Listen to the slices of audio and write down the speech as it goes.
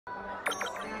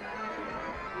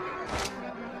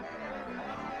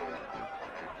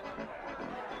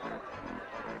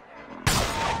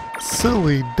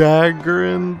Silly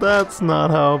Dagrin, that's not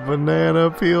how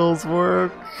banana peels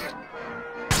work.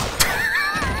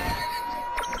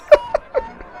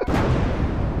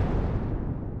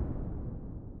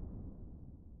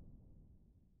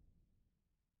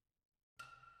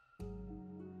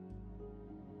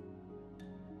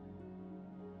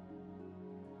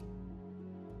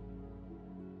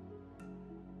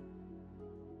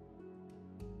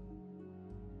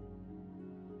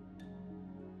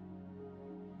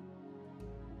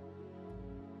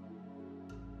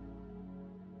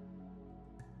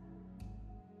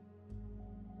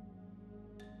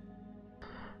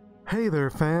 Hey there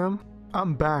fam,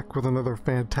 I'm back with another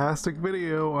fantastic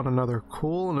video on another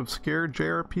cool and obscure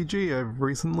JRPG I've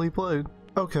recently played.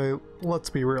 Okay, let's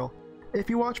be real. If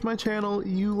you watch my channel,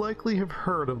 you likely have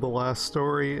heard of The Last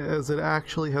Story, as it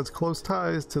actually has close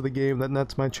ties to the game that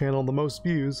nets my channel the most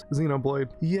views, Xenoblade.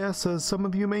 Yes, as some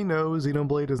of you may know,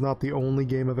 Xenoblade is not the only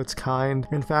game of its kind.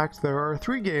 In fact, there are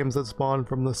 3 games that spawned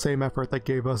from the same effort that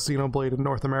gave us Xenoblade in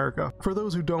North America. For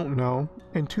those who don't know,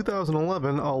 in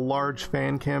 2011, a large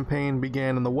fan campaign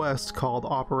began in the West called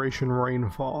Operation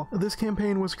Rainfall. This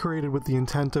campaign was created with the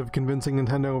intent of convincing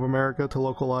Nintendo of America to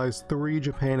localize 3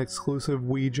 Japan-exclusive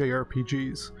Wii JRPGs.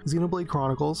 Xenoblade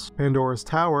Chronicles, Pandora's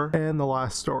Tower, and The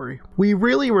Last Story. We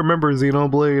really remember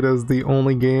Xenoblade as the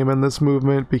only game in this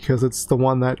movement because it's the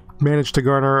one that managed to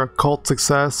garner a cult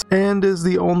success and is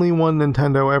the only one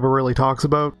Nintendo ever really talks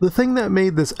about. The thing that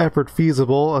made this effort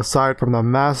feasible, aside from the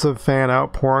massive fan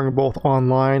outpouring both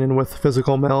online and with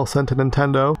physical mail sent to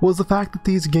Nintendo, was the fact that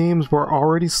these games were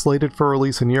already slated for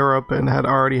release in Europe and had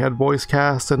already had voice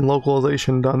cast and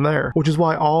localization done there, which is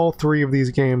why all 3 of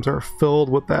these games are filled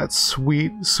with that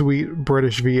sweet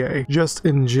British VA, just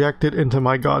injected into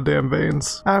my goddamn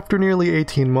veins. After nearly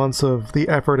 18 months of the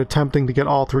effort attempting to get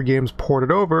all 3 games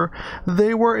ported over,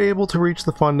 they were able to reach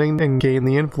the funding and gain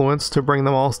the influence to bring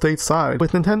them all stateside,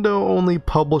 with Nintendo only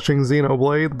publishing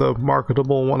Xenoblade, the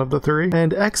marketable one of the 3,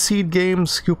 and Xseed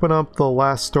Games scooping up The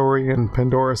Last Story and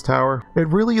Pandora's Tower. It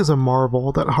really is a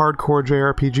marvel that hardcore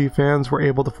JRPG fans were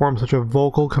able to form such a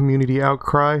vocal community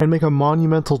outcry and make a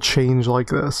monumental change like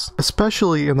this,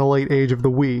 especially in the late age of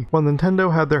the Wii, when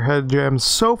Nintendo had their head jammed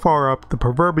so far up the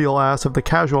proverbial ass of the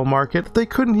casual market they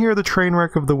couldn't hear the train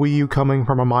wreck of the Wii U coming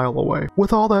from a mile away.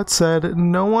 With all that said,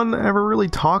 no one ever really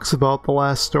talks about The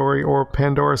Last Story or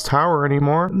Pandora's Tower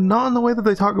anymore, not in the way that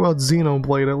they talk about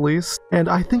Xenoblade at least, and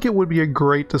I think it would be a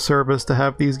great disservice to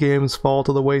have these games fall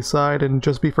to the wayside and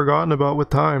just be forgotten about with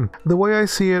time. The way I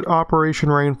see it,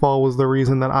 Operation Rainfall was the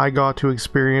reason that I got to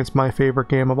experience my favorite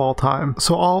game of all time,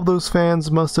 so all of those fans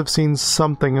must have seen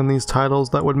something in these titles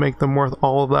that would make them worth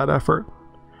all of that effort.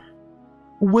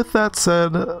 With that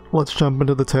said, let's jump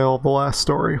into the tale of The Last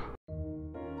Story.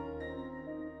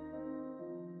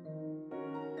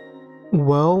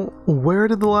 Well, where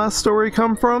did The Last Story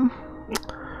come from?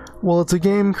 Well, it's a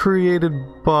game created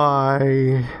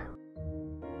by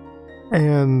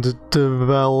and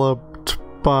developed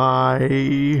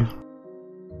by...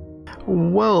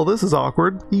 Well, this is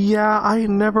awkward. Yeah, I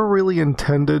never really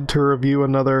intended to review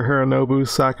another Hironobu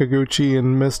Sakaguchi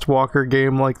and Mistwalker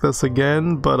game like this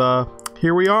again, but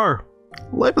here we are.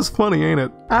 Life is funny, ain't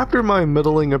it? After my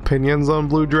middling opinions on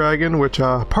Blue Dragon, which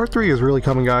part 3 is really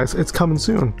coming, guys, it's coming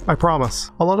soon, I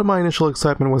promise. A lot of my initial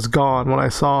excitement was gone when I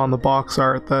saw on the box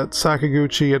art that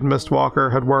Sakaguchi and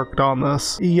Mistwalker had worked on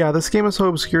this. Yeah, this game is so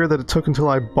obscure that it took until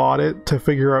I bought it to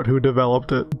figure out who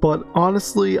developed it, but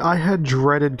honestly, I had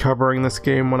dreaded covering this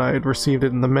game when I had received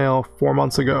it in the mail 4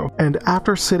 months ago, and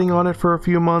after sitting on it for a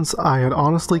few months, I had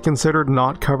honestly considered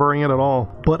not covering it at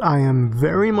all. But I am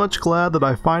very much glad that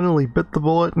I finally bit the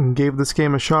bullet and gave this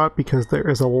game a shot because there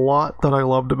is a lot that I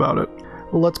loved about it.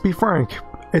 Let's be frank,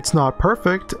 it's not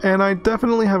perfect, and I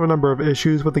definitely have a number of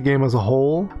issues with the game as a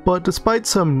whole, but despite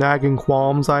some nagging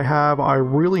qualms I have, I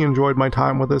really enjoyed my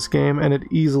time with this game, and it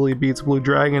easily beats Blue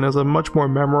Dragon as a much more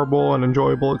memorable and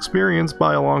enjoyable experience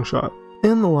by a long shot.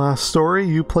 In The Last Story,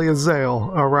 you play as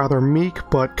Zale, a rather meek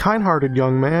but kind-hearted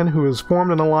young man who has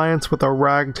formed an alliance with a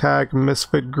ragtag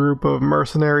misfit group of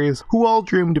mercenaries who all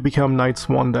dream to become knights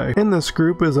one day. In this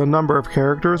group is a number of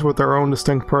characters with their own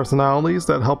distinct personalities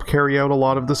that help carry out a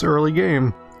lot of this early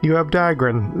game. You have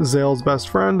Dagrin, Zale's best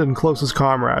friend and closest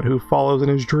comrade, who follows in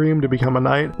his dream to become a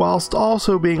knight, whilst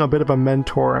also being a bit of a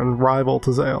mentor and rival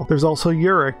to Zale. There's also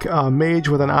Yurik, a mage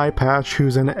with an eye patch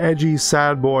who's an edgy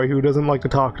sad boy who doesn't like to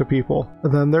talk to people.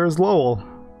 Then there's Lowell.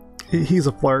 he's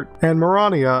a flirt. And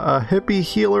Mirania, a hippie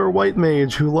healer white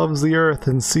mage who loves the earth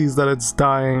and sees that it's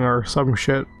dying or some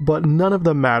shit. But none of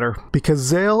them matter, because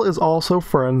Zale is also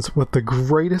friends with the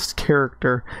greatest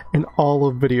character in all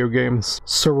of video games,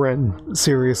 Seren.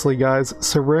 Seriously guys,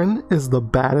 Seren is the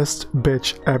baddest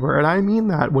bitch ever, and I mean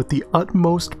that with the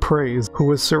utmost praise.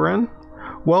 Who is Seren?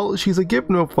 Well, she's a give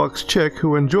no fucks chick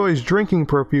who enjoys drinking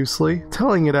profusely,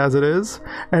 telling it as it is,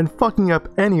 and fucking up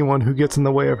anyone who gets in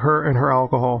the way of her and her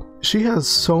alcohol. She has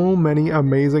so many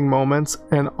amazing moments,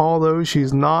 and although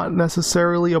she's not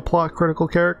necessarily a plot critical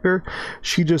character,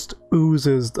 she just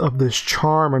oozes of this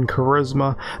charm and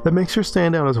charisma that makes her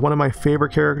stand out as one of my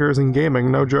favorite characters in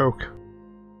gaming, no joke.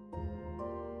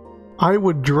 I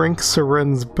would drink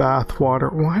Seren's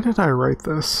bathwater. Why did I write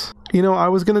this? You know, I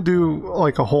was gonna do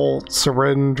like a whole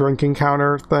Seren drinking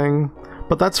counter thing,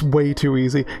 but that's way too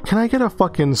easy. Can I get a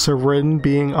fucking Seren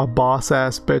being a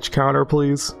boss-ass bitch counter,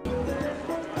 please?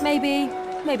 Maybe,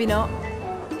 maybe not.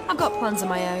 I've got plans of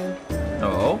my own.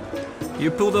 Oh? You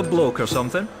pulled a bloke or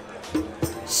something?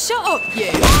 Shut up,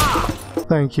 you!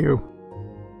 Thank you.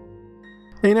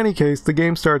 In any case, the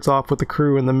game starts off with the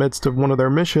crew in the midst of one of their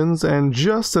missions, and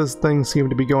just as things seem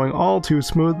to be going all too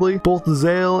smoothly, both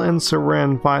Zale and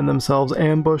Seren find themselves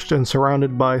ambushed and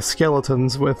surrounded by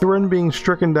skeletons, with Seren being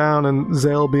stricken down and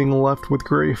Zale being left with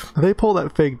grief. They pull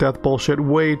that fake death bullshit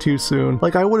way too soon.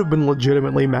 Like, I would have been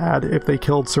legitimately mad if they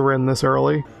killed Seren this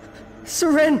early.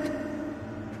 Seren!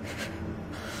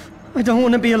 I don't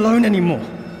want to be alone anymore.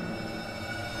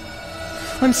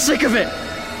 I'm sick of it!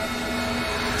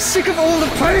 Sick of all the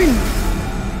pain!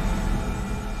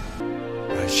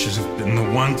 I should have been the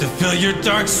one to fill your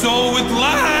dark soul with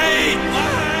light!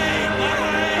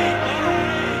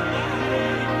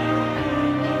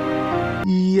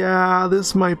 Yeah,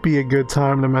 this might be a good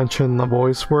time to mention the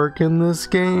voice work in this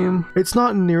game. It's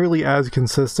not nearly as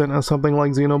consistent as something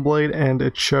like Xenoblade, and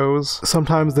it shows.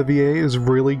 Sometimes the VA is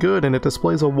really good and it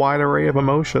displays a wide array of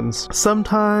emotions.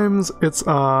 Sometimes it's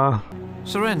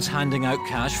Seren's handing out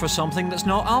cash for something that's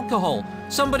not alcohol.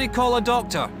 Somebody call a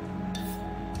doctor.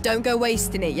 Don't go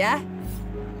wasting it, yeah?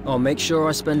 I'll make sure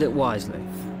I spend it wisely.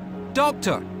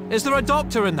 Doctor! Is there a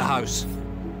doctor in the house?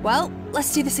 Well,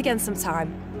 let's do this again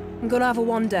sometime. I'm gonna have a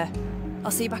wander. I'll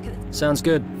see you back at the... Sounds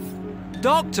good.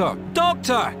 Doctor!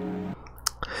 Doctor!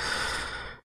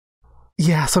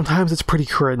 yeah, sometimes it's pretty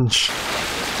cringe.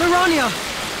 Mirania!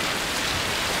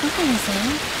 Hi,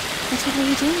 Zale. What are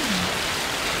you doing here?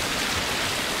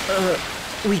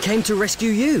 We came to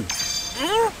rescue you.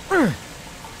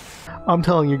 I'm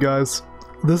telling you guys,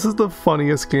 this is the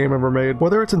funniest game ever made.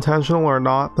 Whether it's intentional or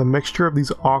not, the mixture of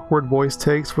these awkward voice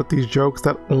takes with these jokes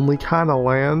that only kinda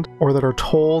land, or that are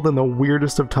told in the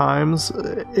weirdest of times,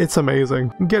 it's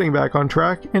amazing. Getting back on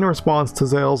track, in response to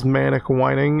Zale's manic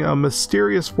whining, a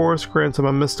mysterious force grants him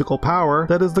a mystical power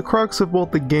that is the crux of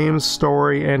both the game's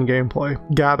story and gameplay.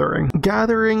 Gathering.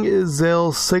 Gathering is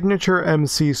Zale's signature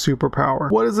MC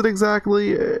superpower. What is it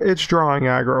exactly? It's drawing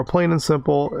aggro, plain and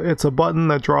simple. It's a button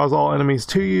that draws all enemies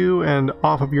to you and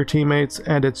off of your teammates,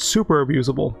 and it's super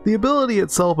abusable. The ability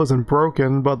itself isn't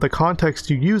broken, but the context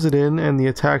you use it in and the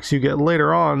attacks you get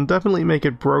later on definitely make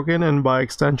it broken, and by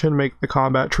extension make the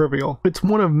combat trivial. It's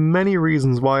one of many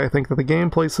reasons why I think that the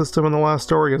gameplay system in the last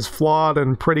story is flawed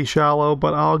and pretty shallow,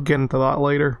 but I'll get into that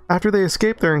later. After they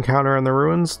escape their encounter in the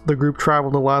ruins, the group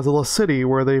travel to Lazulus City,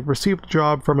 where they've received a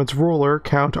job from its ruler,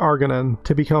 Count Arganen,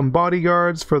 to become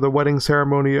bodyguards for the wedding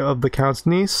ceremony of the Count's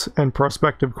niece and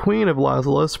prospective queen of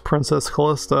Lazulus, Princess Callista.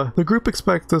 The group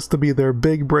expects this to be their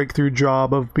big breakthrough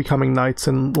job of becoming knights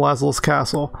in Lazulus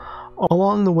Castle.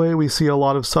 Along the way, we see a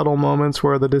lot of subtle moments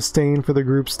where the disdain for the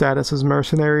group's status as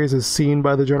mercenaries is seen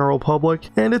by the general public,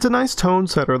 and it's a nice tone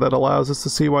setter that allows us to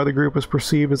see why the group is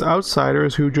perceived as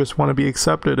outsiders who just want to be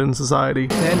accepted in society.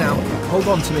 There now, hold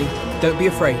on to me. Don't be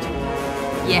afraid.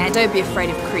 Yeah, don't be afraid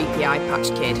of creepy eye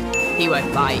patch kid. He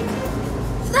won't bite.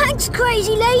 Thanks,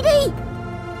 crazy lady!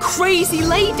 Crazy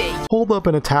lady! Holed up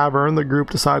in a tavern, the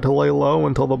group decide to lay low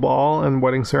until the ball and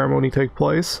wedding ceremony take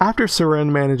place. After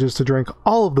Seren manages to drink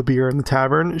all of the beer in the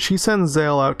tavern, she sends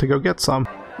Zale out to go get some.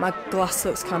 My glass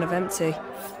looks kind of empty.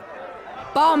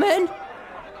 Barman!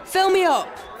 Fill me up!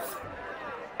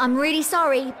 I'm really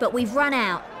sorry, but we've run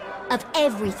out of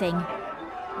everything.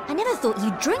 I never thought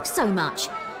you'd drink so much.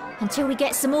 Until we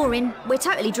get some more in, we're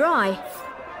totally dry.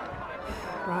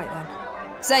 Right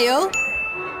then. Zale?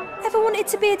 Ever wanted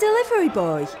to be a delivery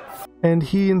boy? and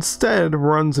he instead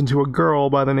runs into a girl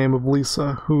by the name of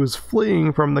Lisa, who is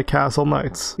fleeing from the Castle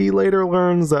Knights. He later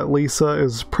learns that Lisa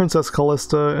is Princess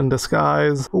Callista in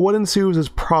disguise. What ensues is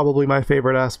probably my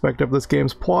favorite aspect of this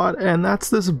game's plot, and that's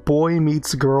this boy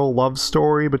meets girl love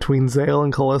story between Zale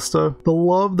and Callista. The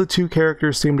love the two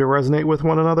characters seem to resonate with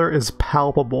one another is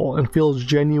palpable and feels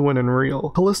genuine and real.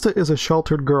 Callista is a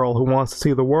sheltered girl who wants to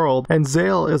see the world, and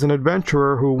Zale is an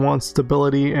adventurer who wants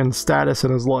stability and status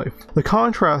in his life. The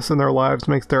contrast in their lives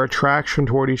makes their attraction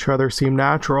toward each other seem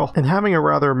natural, and having a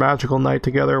rather magical night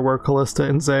together where Callista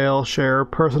and Zale share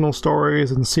personal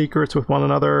stories and secrets with one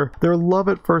another, their love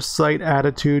at first sight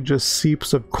attitude just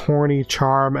seeps of corny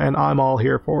charm, and I'm all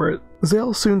here for it.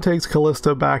 Zale soon takes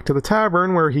Callista back to the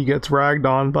tavern where he gets ragged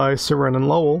on by Seren and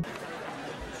Lowell.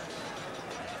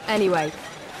 Anyway,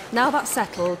 now that's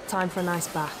settled, time for a nice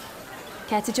bath.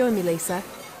 Care to join me, Lisa?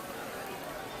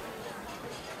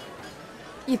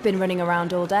 You've been running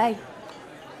around all day.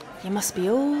 You must be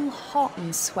all hot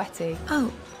and sweaty.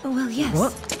 Oh, well, yes.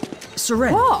 What?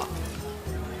 Seren! What?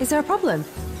 Is there a problem?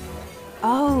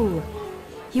 Oh,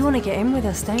 you want to get in with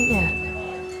us, don't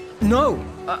you? No!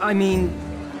 I mean,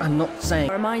 I'm not saying...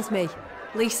 That reminds me,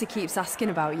 Lisa keeps asking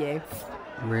about you.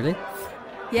 Really?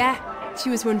 Yeah, she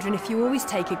was wondering if you always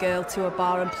take a girl to a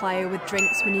bar and play her with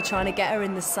drinks when you're trying to get her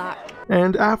in the sack.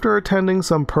 And after attending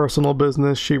some personal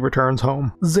business, she returns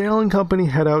home. Zale and company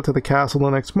head out to the castle the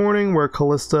next morning where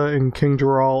Callista and King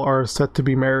Geralt are set to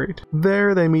be married.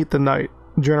 There they meet the knight,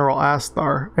 General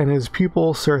Asthar, and his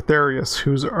pupil Certharius,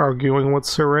 who's arguing with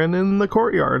Seren in the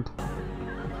courtyard.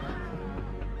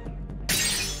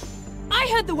 I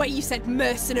heard the way you said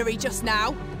mercenary just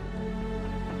now.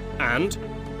 And?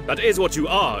 That is what you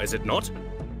are, is it not?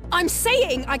 I'm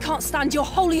saying I can't stand your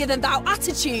holier-than-thou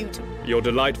attitude. Your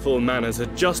delightful manners are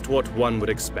just what one would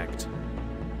expect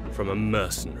from a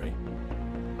mercenary.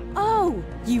 Oh,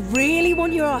 you really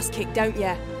want your ass kicked, don't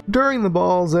you? During the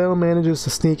ball, Zale manages to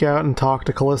sneak out and talk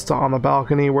to Callista on the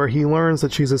balcony, where he learns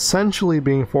that she's essentially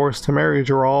being forced to marry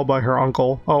Geralt by her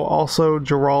uncle. Oh, also,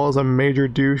 Geralt is a major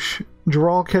douche.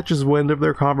 Geralt catches wind of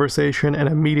their conversation and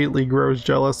immediately grows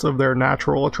jealous of their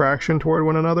natural attraction toward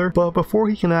one another, but before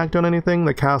he can act on anything,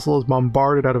 the castle is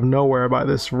bombarded out of nowhere by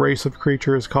this race of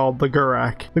creatures called the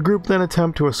Gurak. The group then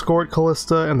attempt to escort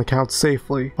Callista and the Count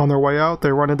safely. On their way out,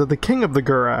 they run into the king of the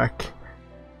Gurak.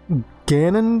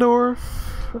 Ganondorf?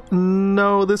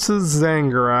 No, this is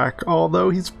Zangurak,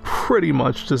 although he's pretty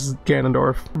much just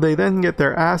Ganondorf. They then get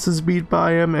their asses beat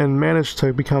by him and manage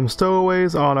to become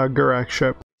stowaways on a Gurak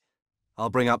ship. I'll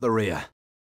bring up the rear.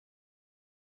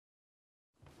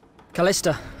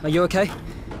 Callista, are you okay?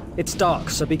 It's dark,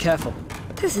 so be careful.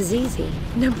 This is easy.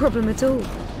 No problem at all.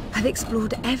 I've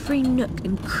explored every nook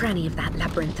and cranny of that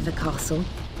labyrinth of a castle.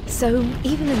 So,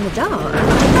 even in the dark...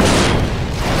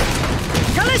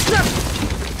 Callista!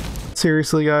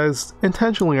 Seriously guys,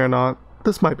 intentionally or not,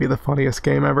 this might be the funniest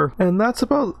game ever. And that's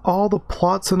about all the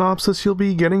plot synopsis you'll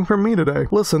be getting from me today.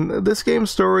 Listen, this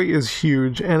game's story is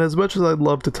huge, and as much as I'd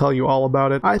love to tell you all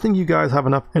about it, I think you guys have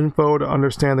enough info to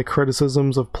understand the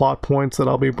criticisms of plot points that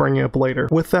I'll be bringing up later.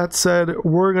 With that said,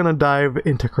 we're gonna dive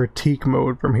into critique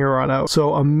mode from here on out.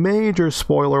 So a major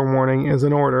spoiler warning is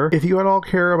in order. If you at all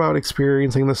care about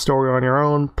experiencing the story on your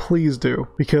own, please do,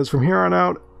 because from here on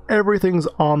out, everything's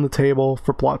on the table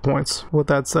for plot points. With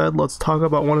that said, let's talk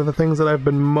about one of the things that I've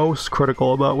been most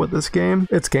critical about with this game.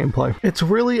 It's gameplay. It's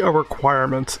really a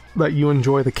requirement that you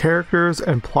enjoy the characters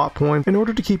and plot points in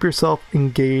order to keep yourself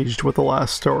engaged with the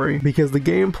last story, because the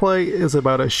gameplay is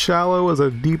about as shallow as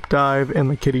a deep dive in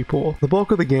the kiddie pool. The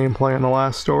bulk of the gameplay in the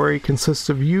last story consists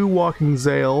of you walking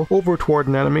Zale over toward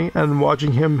an enemy and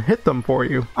watching him hit them for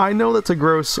you. I know that's a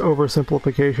gross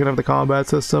oversimplification of the combat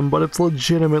system, but it's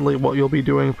legitimately what you'll be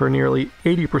doing for nearly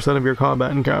 80% of your combat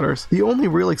encounters. The only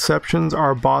real exceptions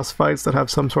are boss fights that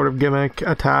have some sort of gimmick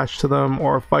attached to them,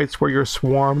 or fights where you're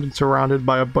swarmed and surrounded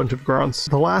by a bunch of grunts.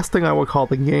 The last thing I would call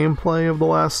the gameplay of the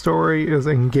last story is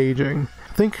engaging.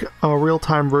 Think a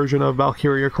real-time version of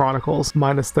Valkyria Chronicles,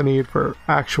 minus the need for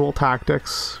actual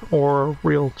tactics or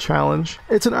real challenge.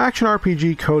 It's an action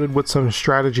RPG coated with some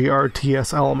strategy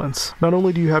RTS elements. Not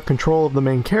only do you have control of the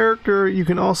main character, you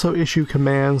can also issue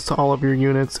commands to all of your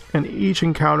units, and each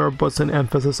encounter puts an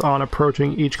emphasis on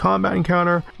approaching each combat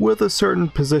encounter with a certain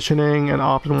positioning and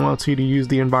often wants you to use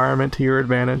the environment to your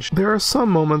advantage. There are some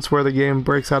moments where the game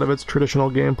breaks out of its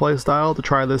traditional gameplay style to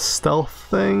try this stealth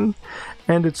thing,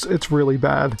 and it's really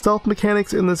bad. Stealth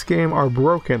mechanics in this game are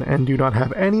broken and do not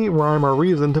have any rhyme or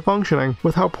reason to functioning.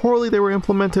 With how poorly they were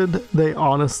implemented, they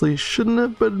honestly shouldn't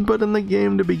have been put in the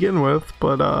game to begin with,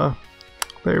 but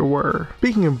they were.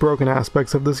 Speaking of broken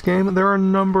aspects of this game, there are a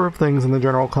number of things in the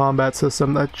general combat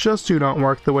system that just do not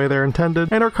work the way they're intended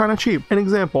and are kinda cheap. An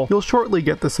example, you'll shortly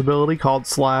get this ability called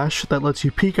Slash that lets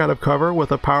you peek out of cover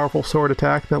with a powerful sword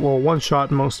attack that will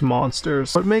one-shot most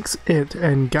monsters. What makes it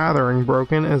and Gathering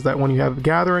broken is that when you have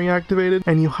Gathering activated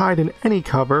and you hide in any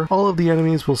cover, all of the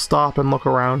enemies will stop and look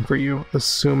around for you,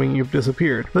 assuming you've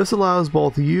disappeared. This allows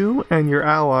both you and your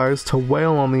allies to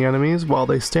wail on the enemies while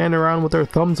they stand around with their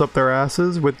thumbs up their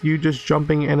asses with you just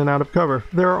jumping in and out of cover.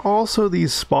 There are also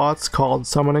these spots called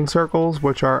summoning circles,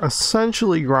 which are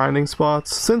essentially grinding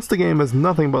spots. Since the game is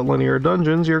nothing but linear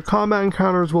dungeons, your combat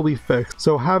encounters will be fixed,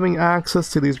 so having access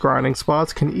to these grinding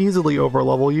spots can easily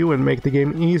overlevel you and make the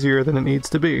game easier than it needs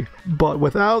to be. But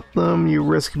without them, you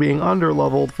risk being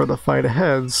underleveled for the fight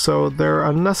ahead, so they're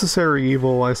a necessary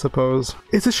evil, I suppose.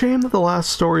 It's a shame that the last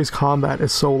story's combat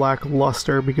is so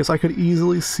lackluster, because I could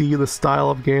easily see the style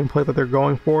of gameplay that they're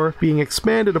going for being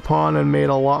expanded upon and made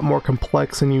a lot more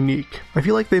complex and unique. I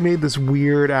feel like they made this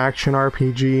weird action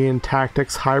RPG and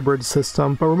tactics hybrid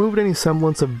system, but removed any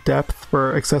semblance of depth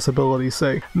for accessibility's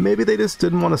sake. Maybe they just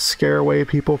didn't want to scare away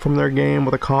people from their game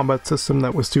with a combat system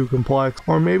that was too complex,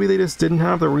 or maybe they just didn't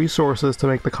have the resources to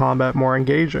make the combat more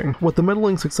engaging. With the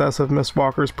middling success of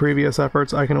Mistwalker's previous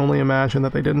efforts, I can only imagine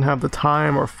that they didn't have the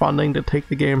time or funding to take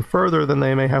the game further than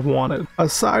they may have wanted.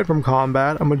 Aside from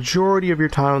combat, a majority of your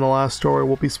time in the last story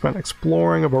will be spent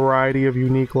exploring a variety of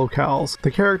unique locales.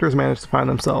 The characters manage to find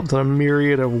themselves in a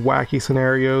myriad of wacky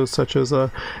scenarios, such as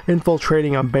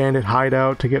infiltrating a bandit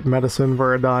hideout to get medicine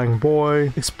for a dying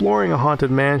boy, exploring a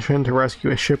haunted mansion to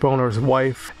rescue a ship owner's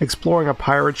wife, exploring a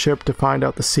pirate ship to find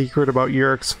out the secret about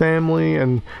Yurik's family,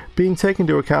 and being taken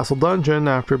to a castle dungeon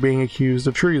after being accused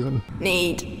of treason.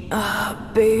 Need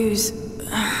booze.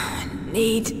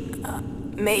 Need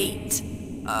meat.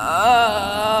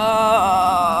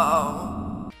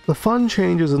 The fun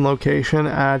changes in location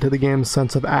add to the game's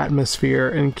sense of atmosphere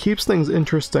and keeps things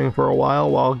interesting for a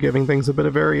while giving things a bit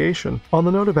of variation. On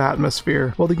the note of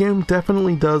atmosphere, while the game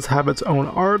definitely does have its own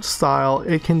art style,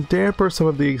 it can damper some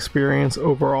of the experience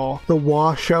overall. The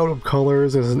washout of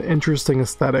colors is an interesting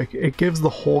aesthetic. It gives the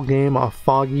whole game a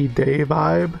foggy day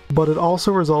vibe, but it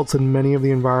also results in many of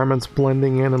the environments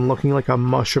blending in and looking like a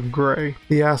mush of gray.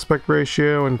 The aspect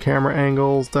ratio and camera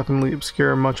angles definitely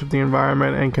obscure much of the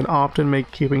environment and can often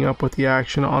make keeping up with the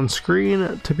action on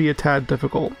screen to be a tad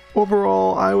difficult.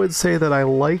 Overall, I would say that I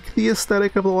like the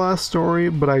aesthetic of the last story,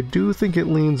 but I do think it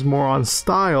leans more on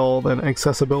style than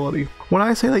accessibility. When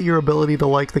I say that your ability to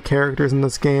like the characters in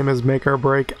this game is make or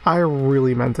break, I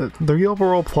really meant it. The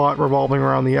overall plot revolving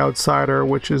around the Outsider,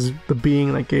 which is the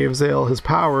being that gave Zale his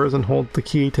powers and holds the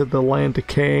key to the land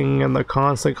decaying and the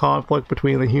constant conflict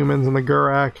between the humans and the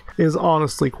Gurak, is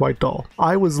honestly quite dull.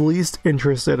 I was least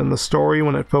interested in the story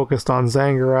when it focused on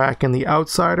Zangurak and the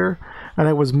Outsider, and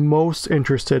I was most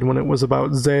interested when it was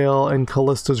about Zale and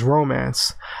Callista's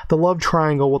romance. The love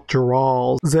triangle with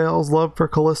Geralt, Zale's love for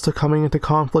Callista coming into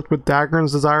conflict with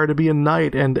Dagran's desire to be a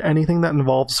knight, and anything that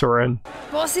involves Seren.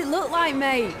 What's it look like,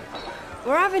 mate?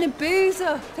 We're having a booze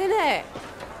up, innit?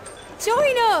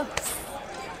 Join us!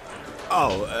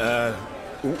 Oh,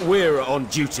 we're on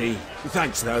duty.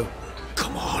 Thanks, though.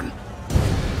 Come on.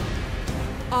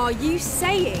 Are you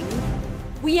saying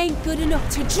we ain't good enough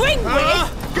to drink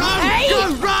with? Go! Hey?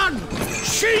 Go, run!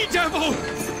 She-devil!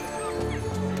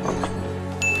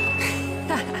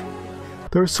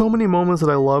 There are so many moments that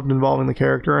I loved involving the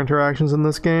character interactions in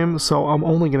this game, so I'm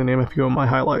only going to name a few of my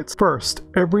highlights. First,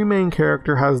 every main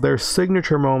character has their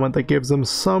signature moment that gives them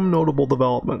some notable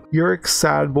development. Yurik's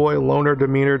sad boy loner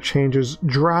demeanor changes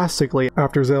drastically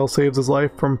after Zale saves his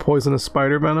life from poisonous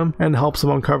spider venom and helps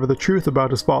him uncover the truth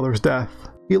about his father's death.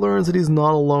 He learns that he's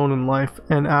not alone in life,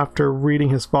 and after reading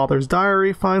his father's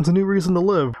diary, finds a new reason to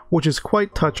live, which is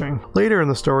quite touching. Later in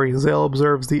the story, Zale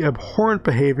observes the abhorrent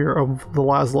behavior of the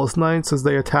Lazarus Knights as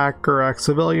they attack Gurak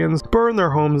civilians, burn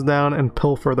their homes down, and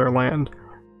pilfer their land.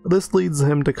 This leads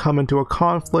him to come into a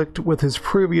conflict with his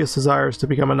previous desires to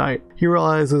become a knight. He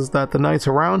realizes that the knights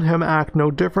around him act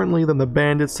no differently than the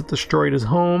bandits that destroyed his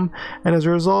home, and as a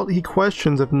result he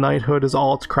questions if knighthood is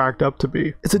all it's cracked up to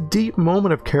be. It's a deep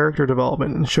moment of character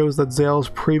development and shows that Zale's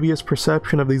previous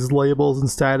perception of these labels and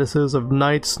statuses of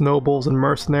knights, nobles, and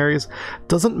mercenaries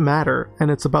doesn't matter, and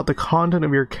it's about the content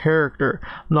of your character,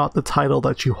 not the title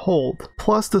that you hold.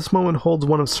 Plus, this moment holds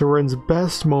one of Seren's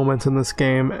best moments in this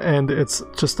game, and it's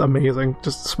just amazing.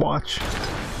 Just watch.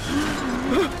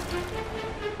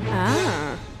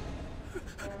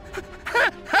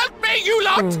 Help me, you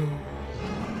lot!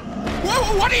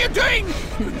 What are you doing?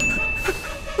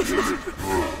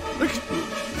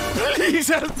 Please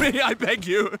help me, I beg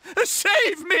you.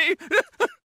 Save me!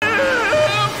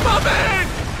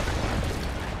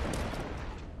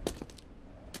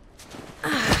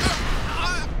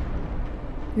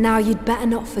 Now you'd better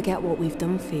not forget what we've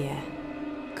done for you.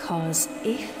 'Cause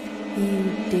if you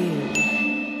do...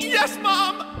 Yes,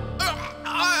 Mom!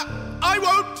 I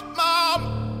won't,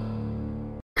 Mom!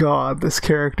 God, this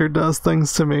character does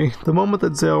things to me. The moment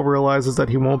that Zale realizes that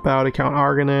he won't bow to Count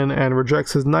Arganin and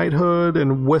rejects his knighthood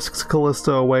and whisks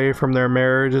Callista away from their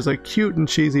marriage is a cute and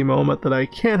cheesy moment that I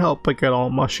can't help but get all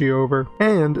mushy over.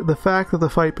 And the fact that the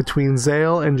fight between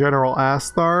Zale and General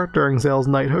Asthar during Zale's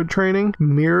knighthood training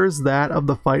mirrors that of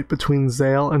the fight between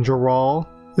Zale and Jaral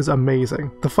is amazing.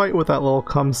 The fight with that little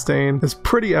cum stain is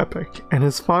pretty epic, and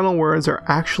his final words are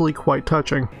actually quite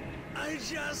touching. I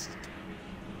just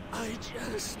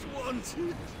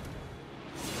wanted...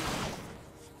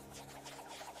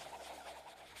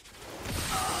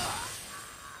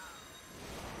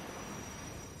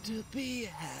 to be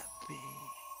happy.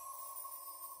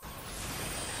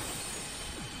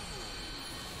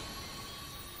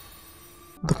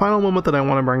 The final moment that I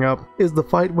want to bring up is the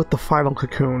fight with the final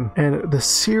cocoon, and the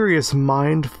serious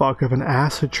mindfuck of an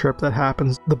acid trip that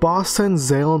happens. The boss sends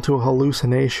Zale into a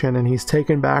hallucination and he's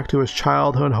taken back to his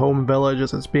childhood home village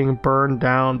as it's being burned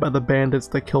down by the bandits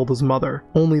that killed his mother.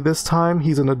 Only this time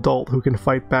he's an adult who can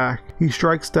fight back. He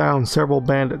strikes down several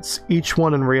bandits, each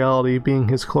one in reality being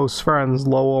his close friends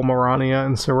Lowell, Morania,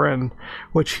 and Seren,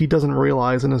 which he doesn't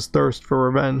realize in his thirst for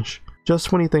revenge.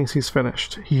 Just when he thinks he's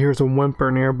finished, he hears a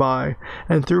whimper nearby,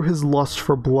 and through his lust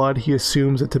for blood he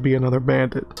assumes it to be another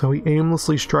bandit, so he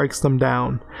aimlessly strikes them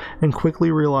down, and quickly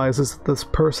realizes that this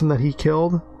person that he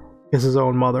killed is his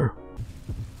own mother.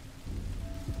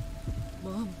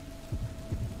 Mom.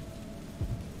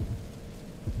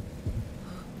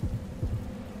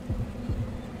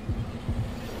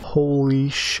 Holy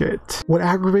shit. What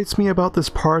aggravates me about this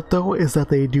part though is that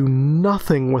they do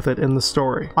nothing with it in the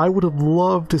story. I would have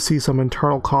loved to see some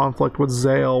internal conflict with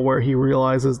Zale where he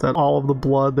realizes that all of the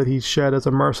blood that he's shed as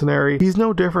a mercenary, he's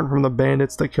no different from the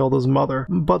bandits that killed his mother.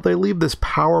 But they leave this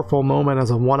powerful moment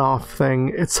as a one-off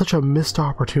thing. It's such a missed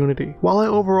opportunity. While I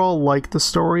overall like the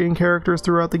story and characters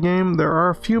throughout the game, there are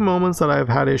a few moments that I've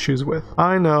had issues with.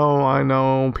 I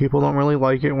know, people don't really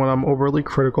like it when I'm overly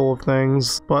critical of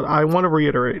things, but I want to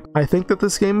reiterate. I think that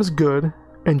this game is good,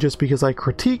 and just because I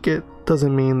critique it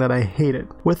doesn't mean that I hate it.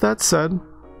 With that said,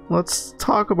 let's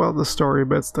talk about the story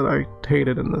bits that I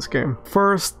hated in this game.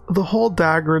 First, the whole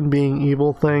Dagran being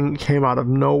evil thing came out of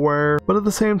nowhere, but at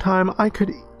the same time, I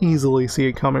could easily see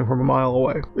it coming from a mile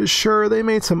away. Sure, they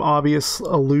made some obvious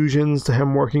allusions to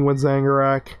him working with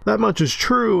Zangarak. That much is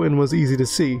true and was easy to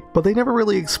see, but they never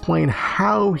really explain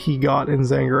how he got in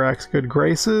Zangarak's good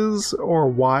graces, or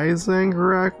why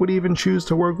Zangarak would even choose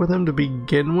to work with him to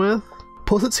begin with.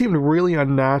 Plus, it seemed really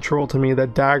unnatural to me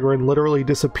that Dagran literally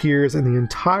disappears in the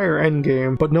entire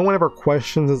endgame, but no one ever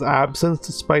questions his absence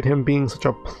despite him being such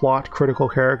a plot-critical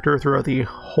character throughout the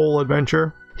whole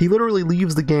adventure. He literally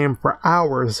leaves the game for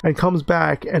hours and comes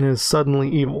back and is suddenly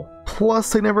evil.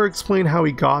 Plus, they never explain how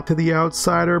he got to the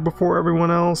Outsider before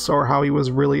everyone else, or how he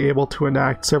was really able to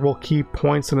enact several key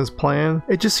points in his plan.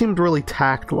 It just seemed really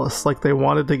tactless, like they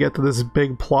wanted to get to this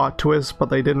big plot twist, but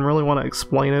they didn't really want to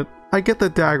explain it. I get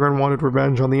that Dagran wanted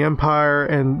revenge on the Empire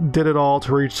and did it all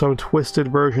to reach some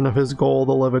twisted version of his goal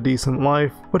to live a decent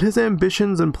life, but his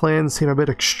ambitions and plans seem a bit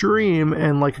extreme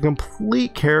and like a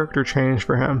complete character change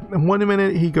for him. In 1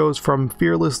 minute he goes from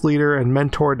fearless leader and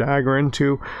mentor Dagran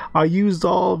to "I used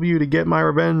all of you to get my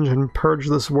revenge and purge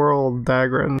this world,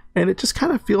 Dagran." And it just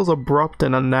kind of feels abrupt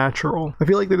and unnatural. I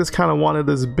feel like they just kind of wanted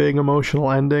this big emotional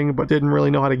ending, but didn't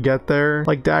really know how to get there.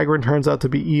 Like, Dagran turns out to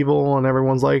be evil, and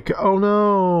everyone's like, "Oh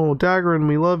no, Dagran,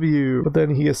 we love you." But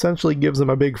then he essentially gives them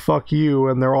a big fuck you,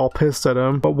 and they're all pissed at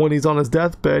him. But when he's on his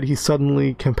deathbed, he's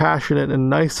suddenly compassionate and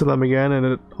nice to them again, and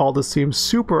it all just seems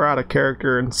super out of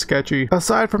character and sketchy.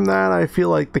 Aside from that, I feel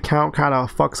like the Count kind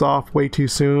of fucks off way too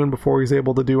soon before he's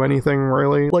able to do anything,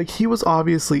 really. Like, he was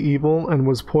obviously evil and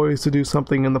was poised to do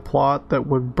something in the plot that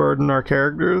would burden our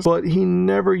characters, but he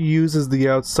never uses the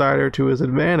Outsider to his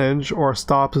advantage or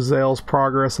stops Zale's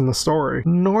progress in the story.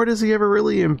 Nor does he ever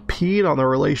really impede on the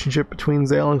relationship between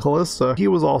Zale and Callista. He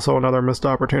was also another missed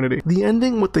opportunity. The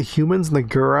ending with the humans and the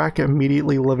Gurak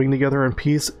immediately living together in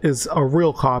peace is a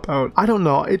real cop-out. I don't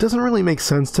know, it doesn't really make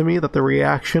sense to me that the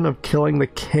reaction of killing the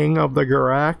king of the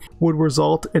Gurak would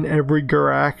result in every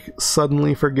Gurak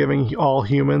suddenly forgiving all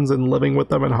humans and living with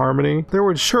them in harmony. There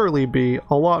would surely be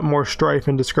a lot lot more strife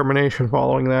and discrimination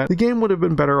following that. The game would have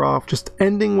been better off just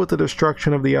ending with the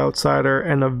destruction of the outsider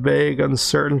and a vague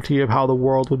uncertainty of how the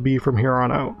world would be from here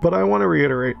on out. But I want to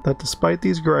reiterate that despite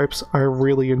these gripes, I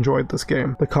really enjoyed this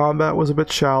game. The combat was a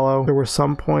bit shallow, there were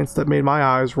some points that made my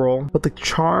eyes roll, but the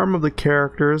charm of the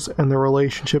characters and the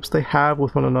relationships they have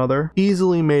with one another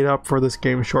easily made up for this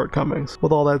game's shortcomings.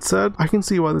 With all that said, I can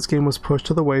see why this game was pushed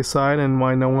to the wayside and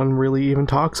why no one really even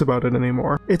talks about it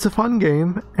anymore. It's a fun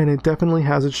game, and it definitely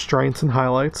has its strengths and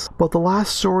highlights, but the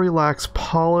last story lacks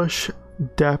polish,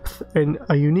 depth, and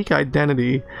a unique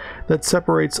identity that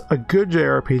separates a good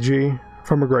JRPG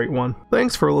from a great one.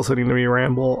 Thanks for listening to me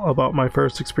ramble about my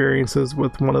first experiences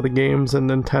with one of the games in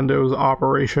Nintendo's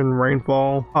Operation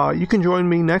Rainfall. You can join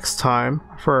me next time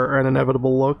for an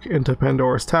inevitable look into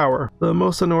Pandora's Tower, the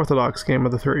most unorthodox game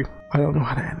of the three. I don't know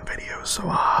how to end videos, so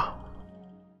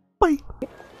bye!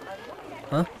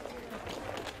 Huh?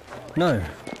 No,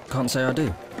 can't say I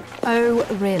do. Oh,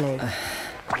 really?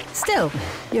 Still,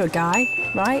 you're a guy,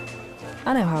 right?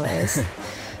 I know how it is.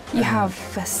 You have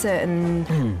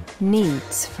certain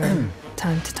needs from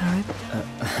time to time.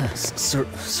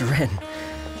 Seren.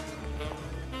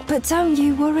 But don't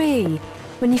you worry.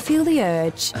 When you feel the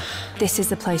urge, this is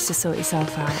the place to sort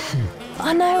yourself out.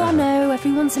 I know,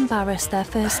 everyone's embarrassed their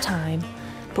first time.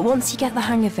 But once you get the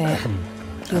hang of it,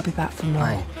 you'll be back for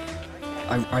more.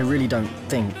 I really don't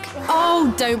think...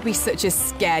 Oh, don't be such a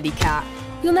scaredy cat.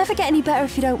 You'll never get any better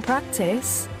if you don't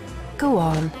practice. Go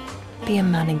on, be a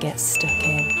man and get stuck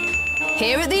in.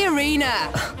 Here at the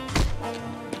arena!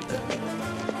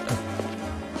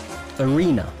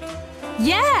 Arena?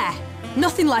 Yeah!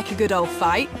 Nothing like a good old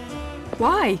fight.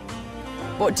 Why?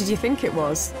 What did you think it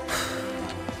was?